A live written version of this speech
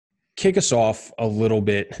kick us off a little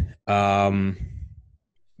bit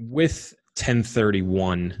with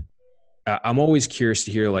 1031. I'm always curious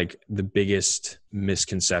to hear like the biggest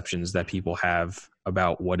misconceptions that people have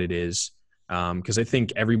about what it is. Because I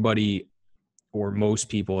think everybody or most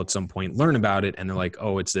people at some point learn about it and they're like,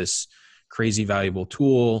 oh, it's this crazy valuable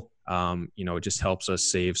tool. It just helps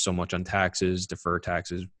us save so much on taxes, defer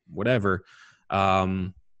taxes, whatever.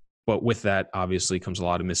 But with that, obviously, comes a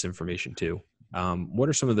lot of misinformation too. What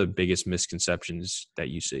are some of the biggest misconceptions that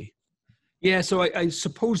you see? Yeah, so I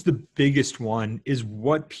suppose the biggest one is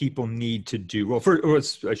what people need to do. Well,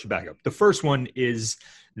 I should back up. The first one is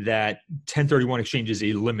that 1031 exchanges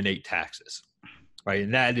eliminate taxes, right?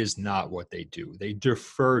 And that is not what they do. They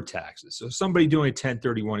defer taxes. So somebody doing a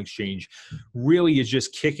 1031 exchange really is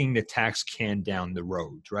just kicking the tax can down the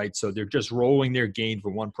road, right? So they're just rolling their gain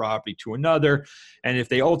from one property to another. And if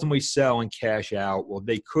they ultimately sell and cash out, well,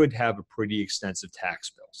 they could have a pretty extensive tax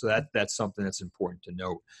bill. So that's something that's important to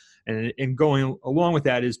note. And going along with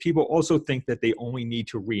that is people also think that they only need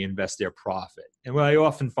to reinvest their profit. And what I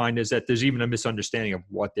often find is that there's even a misunderstanding of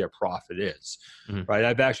what their profit is, right?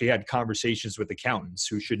 I've actually had conversations with accountants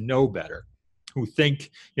who should know better, who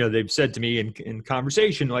think, they've said to me in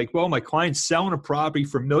conversation, like, well, my client's selling a property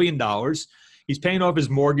for $1 million. He's paying off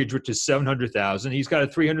his mortgage, which is $700,000. He's got a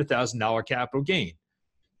 $300,000 capital gain.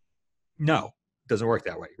 No. Doesn't work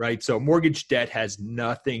that way, right? So mortgage debt has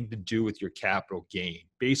nothing to do with your capital gain.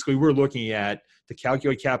 Basically, we're looking at to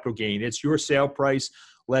calculate capital gain. It's your sale price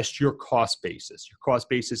less your cost basis. Your cost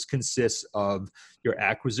basis consists of your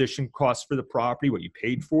acquisition cost for the property, what you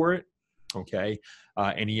paid for it, okay?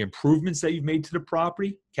 Any improvements that you've made to the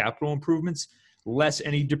property, capital improvements, less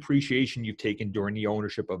any depreciation you've taken during the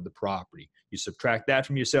ownership of the property. You subtract that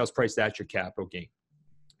from your sales price, that's your capital gain.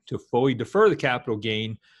 To fully defer the capital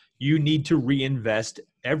gain, you need to reinvest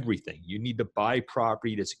everything. You need to buy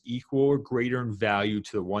property that's equal or greater in value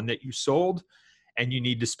to the one that you sold, and you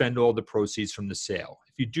need to spend all the proceeds from the sale.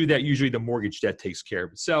 If you do that, usually the mortgage debt takes care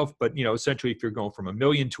of itself. But essentially, if you're going from $1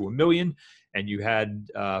 million to $1 million, and you had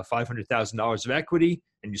 $500,000 of equity,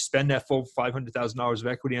 and you spend that full $500,000 of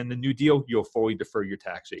equity on the new deal, you'll fully defer your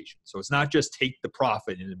taxation. So it's not just take the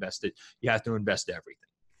profit and invest it; you have to invest everything.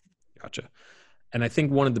 Gotcha. And I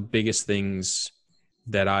think one of the biggest things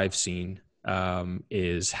that I've seen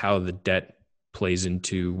is how the debt plays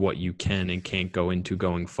into what you can and can't go into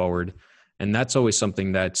going forward. And that's always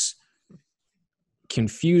something that's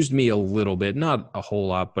confused me a little bit, not a whole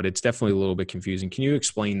lot, but it's definitely a little bit confusing. Can you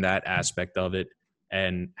explain that aspect of it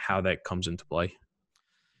and how that comes into play?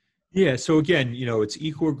 Yeah. So again, it's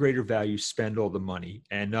equal or greater value, spend all the money.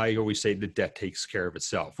 And I always say the debt takes care of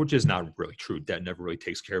itself, which is not really true. Debt never really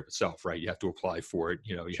takes care of itself, right? You have to apply for it.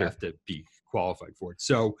 You Sure. have to be qualified for it.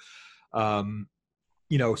 So,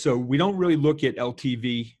 so we don't really look at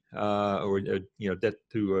LTV or debt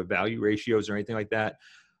to value ratios or anything like that.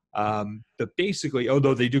 But basically,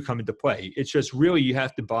 although they do come into play, it's just really you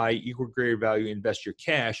have to buy equal greater value, invest your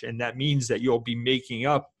cash. And that means that you'll be making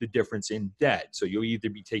up the difference in debt. So you'll either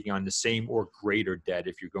be taking on the same or greater debt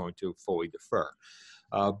if you're going to fully defer.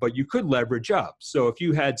 But you could leverage up. So if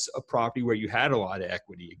you had a property where you had a lot of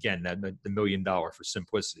equity, again, the $1 million for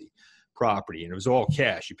simplicity property, and it was all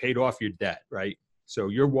cash, you paid off your debt, right? So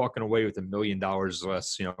you're walking away with $1 million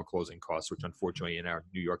less, closing costs, which unfortunately in our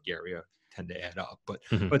New York area tend to add up. But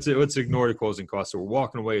let's ignore the closing costs. So we're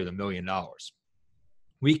walking away with $1 million.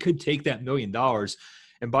 We could take that $1 million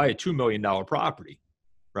and buy a $2 million property,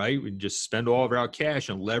 right? We just spend all of our cash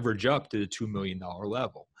and leverage up to the $2 million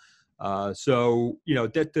level. So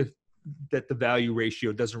that the value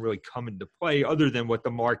ratio doesn't really come into play other than what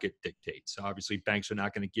the market dictates. Obviously, banks are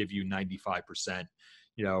not going to give you 95%,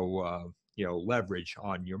 leverage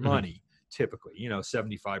on your money. Typically,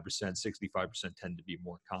 75%, 65% tend to be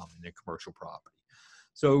more common in commercial property.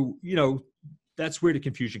 So, that's where the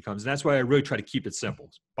confusion comes. And that's why I really try to keep it simple.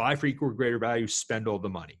 Buy for equal or greater value, spend all the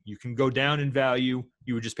money. You can go down in value.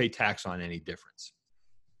 You would just pay tax on any difference.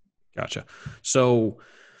 Gotcha. So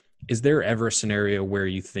is there ever a scenario where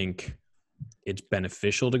you think it's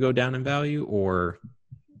beneficial to go down in value or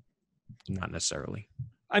not necessarily?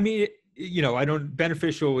 I mean,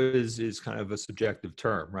 beneficial is kind of a subjective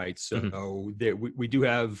term, right? So we do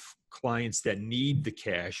have clients that need the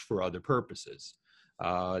cash for other purposes.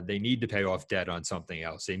 They need to pay off debt on something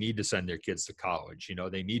else. They need to send their kids to college.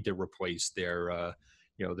 They need to replace their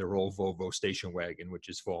old Volvo station wagon, which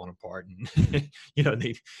is falling apart. And,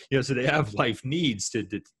 so they have life needs to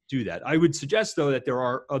do that. I would suggest, though, that there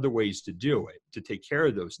are other ways to do it, to take care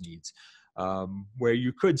of those needs, where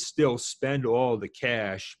you could still spend all the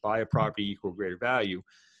cash, buy a property equal or greater value.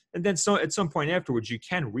 And then at some point afterwards, you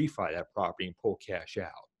can refi that property and pull cash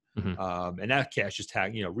out. Mhm. And that cash is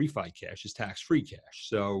refi cash is tax-free cash.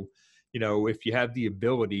 So, if you have the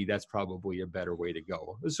ability, that's probably a better way to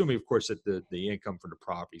go. Assuming, of course, that the income for the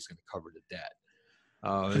property is going to cover the debt.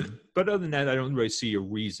 But other than that, I don't really see a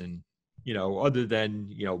reason, other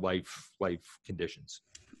than, life conditions.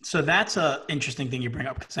 So that's a interesting thing you bring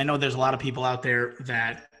up, because I know there's a lot of people out there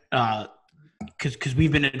that, because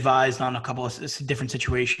we've been advised on a couple of different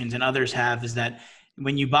situations, and others have, is that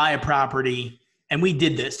when you buy a property, and we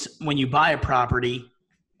did this, when you buy a property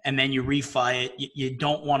and then you refi it, you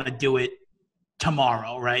don't want to do it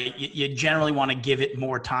tomorrow, right? You generally want to give it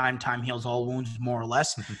more time. Time heals all wounds, more or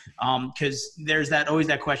less. Because there's always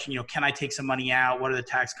that question, can I take some money out? What are the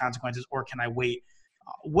tax consequences, or can I wait?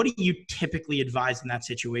 What do you typically advise in that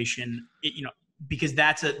situation? Because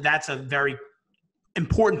that's a very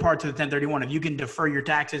important part to the 1031. If you can defer your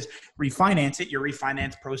taxes, refinance it, your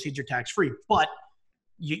refinance proceeds are tax free. But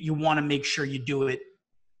you want to make sure you do it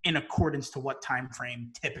in accordance to what time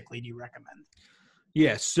frame typically do you recommend?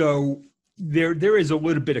 Yeah, so there is a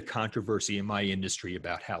little bit of controversy in my industry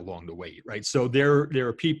about how long to wait, right? So there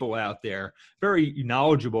are people out there, very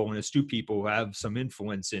knowledgeable and astute people, who have some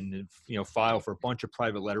influence and file for a bunch of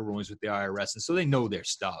private letter rulings with the IRS, and so they know their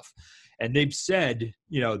stuff. And they've said,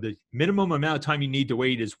 the minimum amount of time you need to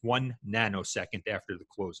wait is 1 nanosecond after the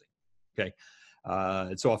closing. Okay,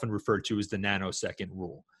 it's often referred to as the nanosecond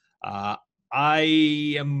rule.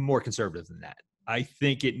 I am more conservative than that. I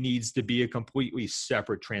think it needs to be a completely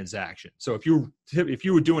separate transaction. So if you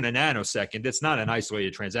were doing a nanosecond, it's not an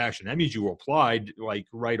isolated transaction. That means you applied like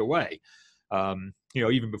right away,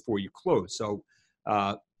 even before you close. So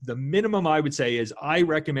the minimum I would say is I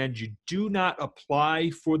recommend you do not apply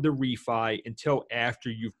for the refi until after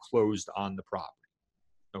you've closed on the property.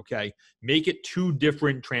 Okay, make it 2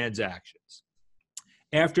 different transactions.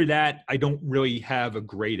 After that, I don't really have a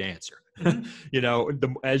great answer.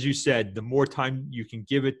 As you said, the more time you can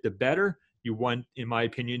give it, the better. You want, in my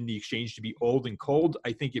opinion, the exchange to be old and cold.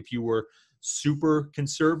 I think if you were super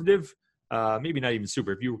conservative, maybe not even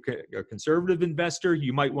super, if you were a conservative investor,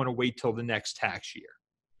 you might want to wait till the next tax year,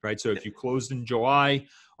 right? So if you closed in July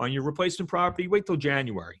on your replacement property, wait till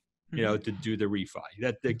January, to do the refi.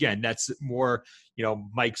 That, again, that's more,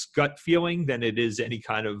 Mike's gut feeling than it is any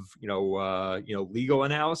kind of, legal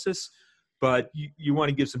analysis. But you want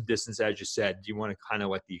to give some distance, as you said. You want to kind of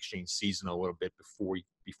let the exchange season a little bit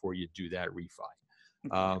before you do that refi.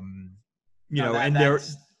 I was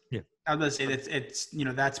going to say that it's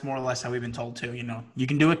that's more or less how we've been told too. You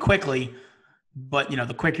can do it quickly, but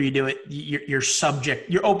the quicker you do it,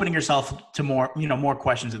 you're opening yourself to more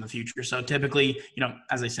questions in the future. So typically,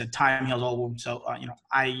 as I said, time heals all wounds. So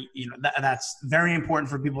that's very important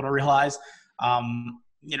for people to realize.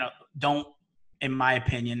 Don't, in my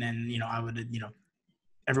opinion, and I would,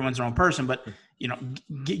 everyone's their own person, but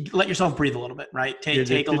let yourself breathe a little bit, right?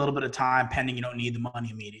 Take a little bit of time, pending you don't need the money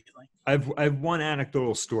immediately. I have one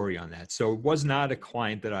anecdotal story on that. So it was not a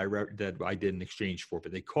client that I did an exchange for,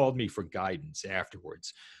 but they called me for guidance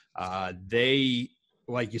afterwards. They,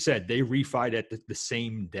 like you said, they refied at the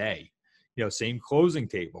same day. Same closing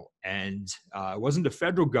table. And it wasn't the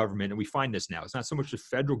federal government, and we find this now. It's not so much the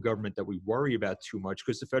federal government that we worry about too much,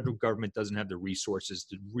 because the federal government doesn't have the resources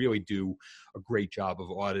to really do a great job of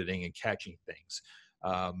auditing and catching things.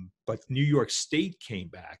 But New York State came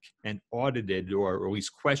back and audited, or at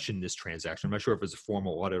least questioned this transaction. I'm not sure if it's a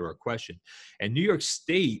formal audit or a question. And New York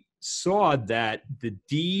State saw that the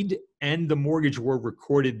deed and the mortgage were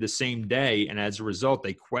recorded the same day, and as a result,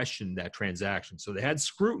 they questioned that transaction. So they had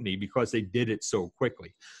scrutiny because they did it so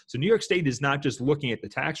quickly. So New York State is not just looking at the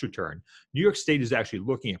tax return. New York State is actually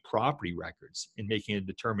looking at property records and making a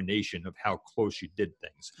determination of how close you did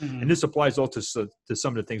things. And this applies also to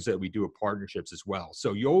some of the things that we do at partnerships as well.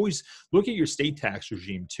 So you always look at your state tax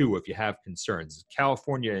regime too if you have concerns.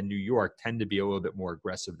 California and New York tend to be a little bit more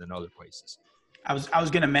aggressive than other places. I was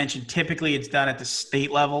going to mention, typically it's done at the state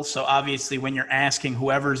level. So obviously when you're asking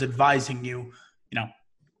whoever's advising you,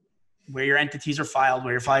 where your entities are filed,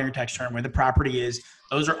 where you're filing your tax return, where the property is,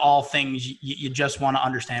 those are all things you just want to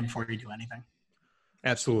understand before you do anything.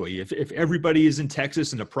 Absolutely. If everybody is in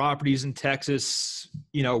Texas and the property is in Texas,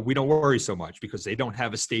 we don't worry so much because they don't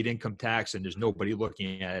have a state income tax and there's nobody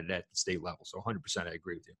looking at it at the state level. So 100% I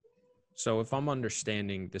agree with you. So if I'm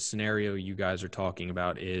understanding, the scenario you guys are talking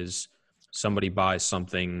about is somebody buys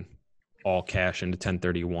something all cash into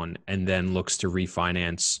 1031 and then looks to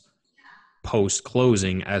refinance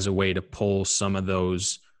post-closing as a way to pull some of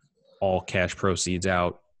those all cash proceeds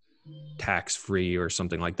out tax-free or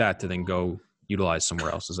something like that to then go utilize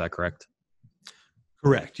somewhere else. Is that correct?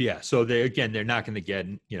 Correct. Yeah. So they're not going to get,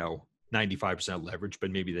 95% leverage,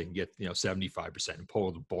 but maybe they can get, 75% and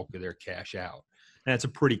pull the bulk of their cash out. And that's a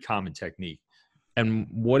pretty common technique. And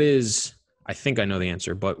I think I know the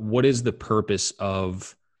answer, but what is the purpose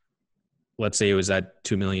of, let's say it was that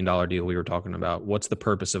 $2 million deal we were talking about. What's the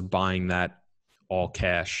purpose of buying that all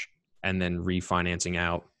cash and then refinancing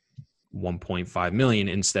out $1.5 million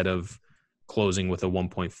instead of closing with a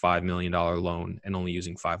 $1.5 million loan and only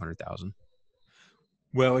using $500,000?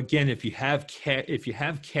 Well, again, if you have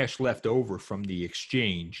cash left over from the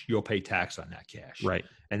exchange, you'll pay tax on that cash. Right.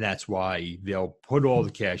 And that's why they'll put all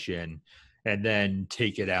the cash in and then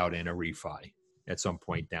take it out in a refi at some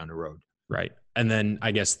point down the road. Right. And then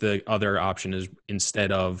I guess the other option is,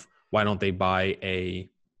 instead of, why don't they buy a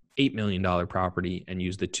 $8 million property and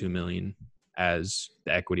use the $2 million as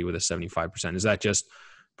the equity with a 75%? Is that just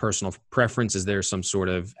personal preference? Is there some sort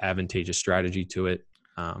of advantageous strategy to it?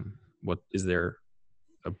 Is there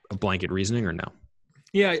a blanket reasoning or no?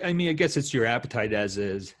 Yeah, I mean, I guess it's your appetite as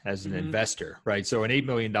an investor, right? So an $8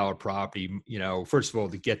 million property, first of all,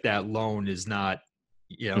 to get that loan is not,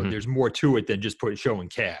 there's more to it than just showing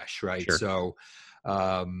cash, right? Sure. So,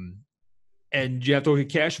 and you have to look at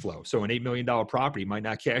cash flow. So an $8 million property might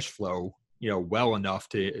not cash flow, well enough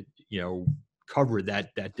to, cover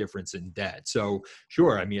that difference in debt. So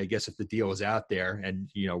sure, I mean, I guess if the deal is out there, and,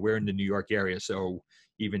 we're in the New York area, so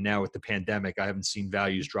even now with the pandemic, I haven't seen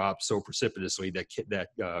values drop so precipitously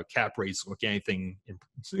that cap rates look anything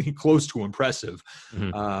close to impressive.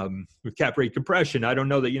 With cap rate compression, I don't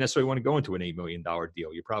know that you necessarily want to go into an $8 million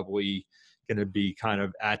deal. You're probably going to be kind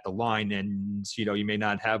of at the line, and you may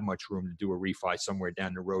not have much room to do a refi somewhere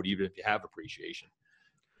down the road, even if you have appreciation.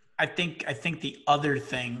 I think the other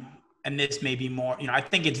thing, and this may be more, I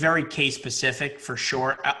think it's very case specific for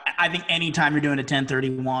sure. I think anytime you're doing a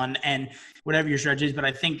 1031 and whatever your strategy is, but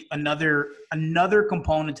I think another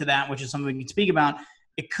component to that, which is something we can speak about,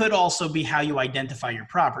 it could also be how you identify your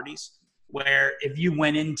properties. Where if you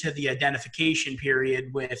went into the identification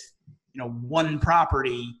period with, one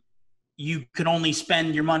property, you could only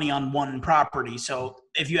spend your money on one property. So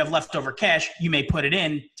if you have leftover cash, you may put it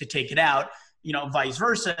in to take it out. Vice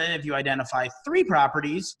versa. If you identify 3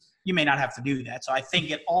 properties, you may not have to do that. So I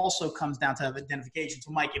think it also comes down to identification.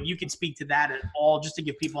 So Mike, if you could speak to that at all, just to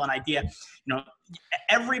give people an idea,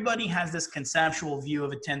 everybody has this conceptual view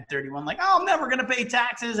of a 1031, like, oh, I'm never going to pay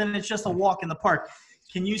taxes and it's just a walk in the park.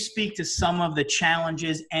 Can you speak to some of the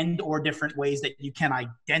challenges and or different ways that you can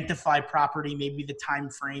identify property, maybe the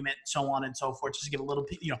time frame and so on and so forth, just to give a little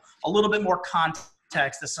bit more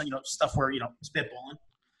context to some, stuff where, spitballing.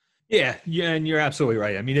 Yeah, and you're absolutely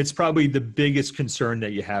right. I mean, it's probably the biggest concern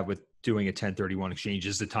that you have with doing a 1031 exchange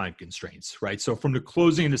is the time constraints, right? So from the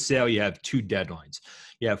closing of the sale, you have 2 deadlines.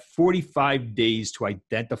 You have 45 days to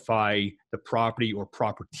identify the property or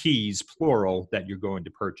properties, plural, that you're going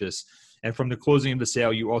to purchase. And from the closing of the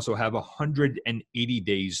sale, you also have 180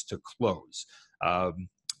 days to close.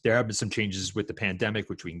 There have been some changes with the pandemic,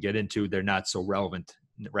 which we can get into. They're not so relevant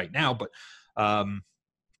right now, but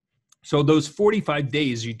so those 45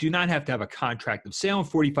 days, you do not have to have a contract of sale in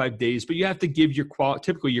 45 days, but you have to give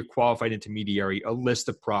typically your qualified intermediary a list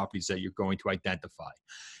of properties that you're going to identify.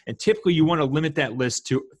 And typically you want to limit that list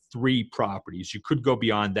to 3 properties. You could go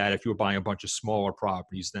beyond that if you were buying a bunch of smaller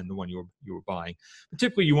properties than the one you were buying. But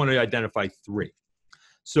typically you want to identify 3.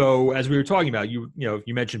 So as we were talking about, you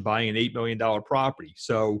mentioned buying an $8 million property.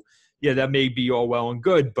 So yeah, that may be all well and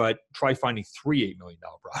good, but try finding 3 $8 million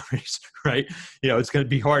properties, right? It's going to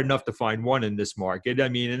be hard enough to find one in this market. I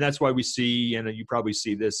mean, and that's why we see, and you probably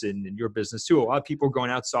see this in your business too, a lot of people are going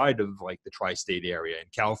outside of like the tri-state area. In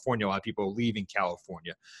California, a lot of people are leaving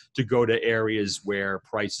California to go to areas where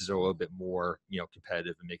prices are a little bit more,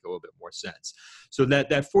 competitive and make a little bit more sense. So that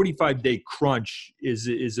 45-day crunch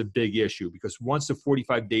is a big issue, because once the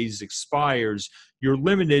 45 days expires, you're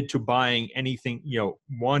limited to buying anything,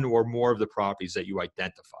 1 or more of the properties that you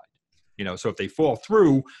identified. So if they fall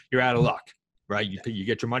through, you're out of luck, right? You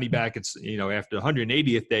get your money back. It's, after the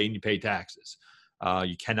 180th day and you pay taxes.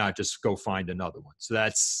 You cannot just go find another one. So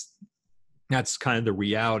that's kind of the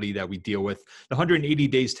reality that we deal with. The 180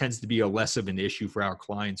 days tends to be a less of an issue for our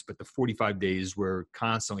clients, but the 45 days, we're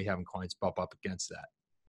constantly having clients bump up against that.